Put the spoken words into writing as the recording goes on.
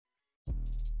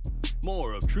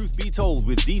More of Truth Be Told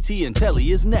with DT and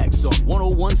Telly is next on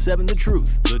 1017 The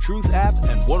Truth, The Truth app,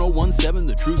 and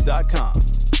 1017thetruth.com.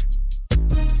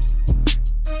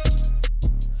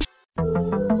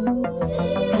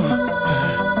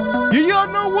 Y'all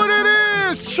know what it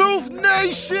is, Truth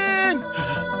Nation.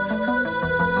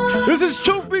 This is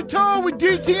Truth Be Told with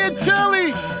DT and Telly.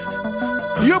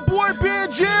 Your boy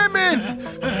Benjamin.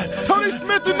 Tony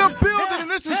Smith in the building,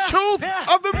 and this is Truth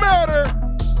of the Matter.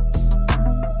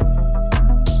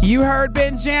 You heard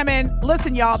Benjamin.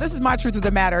 Listen, y'all, this is my Truth of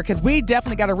the Matter because we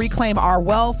definitely got to reclaim our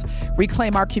wealth,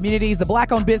 reclaim our communities. The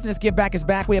Black-owned business Give Back is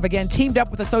back. We have again teamed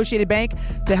up with Associated Bank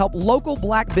to help local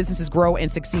Black businesses grow and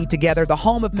succeed together. The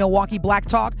home of Milwaukee Black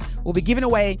Talk will be giving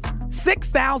away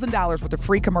 $6,000 worth of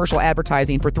free commercial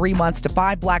advertising for 3 months to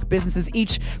 5 Black businesses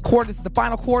each quarter. This is the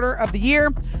final quarter of the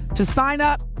year. To sign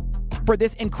up for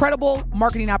this incredible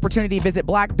marketing opportunity, visit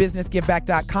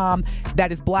blackbusinessgiveback.com.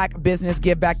 That is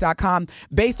blackbusinessgiveback.com.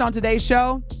 Based on today's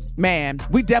show, man,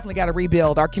 we definitely got to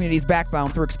rebuild our community's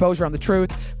backbone through exposure on the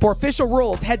truth. For official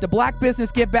rules, head to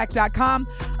blackbusinessgiveback.com.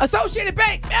 Associated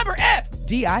Bank, member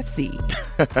FDIC.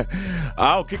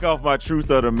 I'll kick off my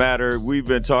Truth of the Matter. We've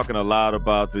been talking a lot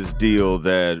about this deal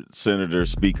that Senator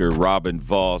Speaker Robin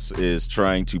Vos is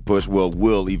trying to push,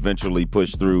 will eventually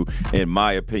push through, in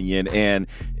my opinion. And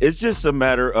it's just a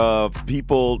matter of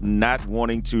people not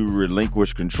wanting to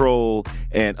relinquish control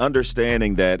and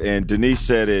understanding that. And Denise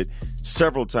said it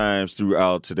several times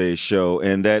throughout today's show,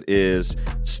 and that is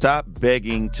stop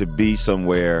begging to be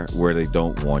somewhere where they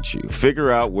don't want you. Figure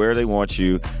out where they want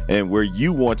you and where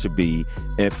you want to be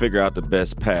and figure out the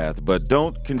best path, but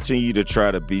don't continue to try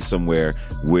to be somewhere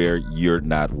where you're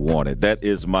not wanted. That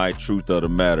is my Truth of the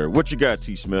Matter. What you got,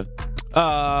 T. Smith?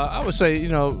 I would say,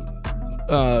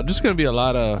 there's going to be a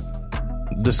lot of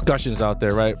discussions out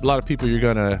there, right? A lot of people you're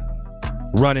going to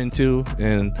run into,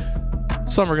 and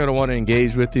some are going to want to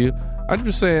engage with you. I'm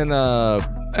just saying,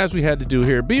 as we had to do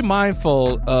here, be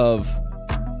mindful of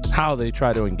how they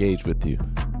try to engage with you,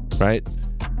 right?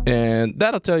 And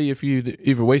that'll tell you if you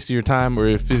either wasted your time or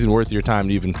if it's worth your time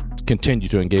to even continue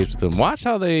to engage with them. Watch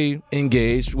how they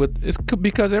engage with it's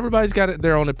because everybody's got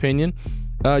their own opinion.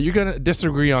 You're going to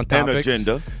disagree on topics. An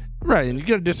agenda. Right, and you're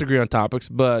going to disagree on topics,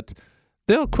 but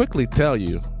they'll quickly tell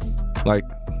you, like,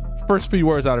 first few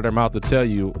words out of their mouth to tell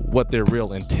you what their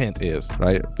real intent is,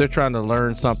 right? If they're trying to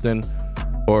learn something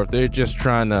or if they're just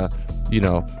trying to,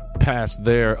 pass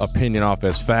their opinion off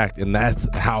as fact and that's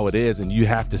how it is and you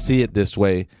have to see it this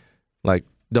way, like,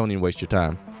 don't even waste your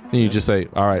time. Then you just say,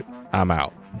 all right, I'm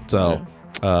out. So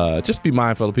just be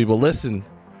mindful of people. Listen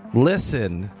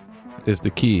is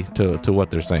the key to what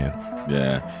they're saying.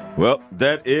 Yeah. Well,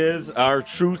 that is our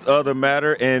Truth of the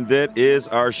Matter, and that is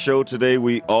our show today.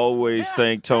 We always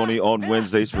thank Tony on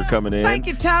Wednesdays for coming in. Thank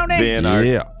you, Tony. Being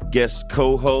our guest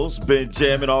co-host.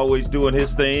 Benjamin always doing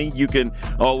his thing. You can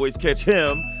always catch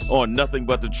him on Nothing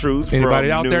But the Truth. Anybody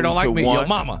from out there don't like me? 1. Your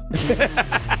mama.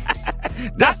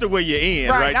 That's the way you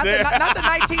end right there. Not the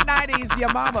 1990s,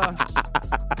 your mama.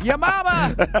 Your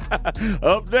mama.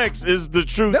 Up next is The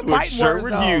Truth with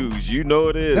Sherwood Hughes. You know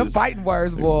it is. Them fighting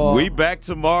words, boy. We back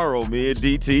tomorrow. Me and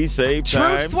DT, same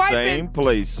time, same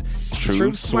place.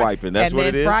 Truth swiping. That's what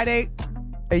it is. And then Friday,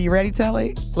 are you ready,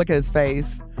 Telly? Look at his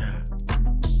face.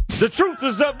 The Truth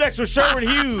is up next with Sherwood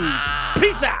Hughes.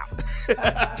 Peace out.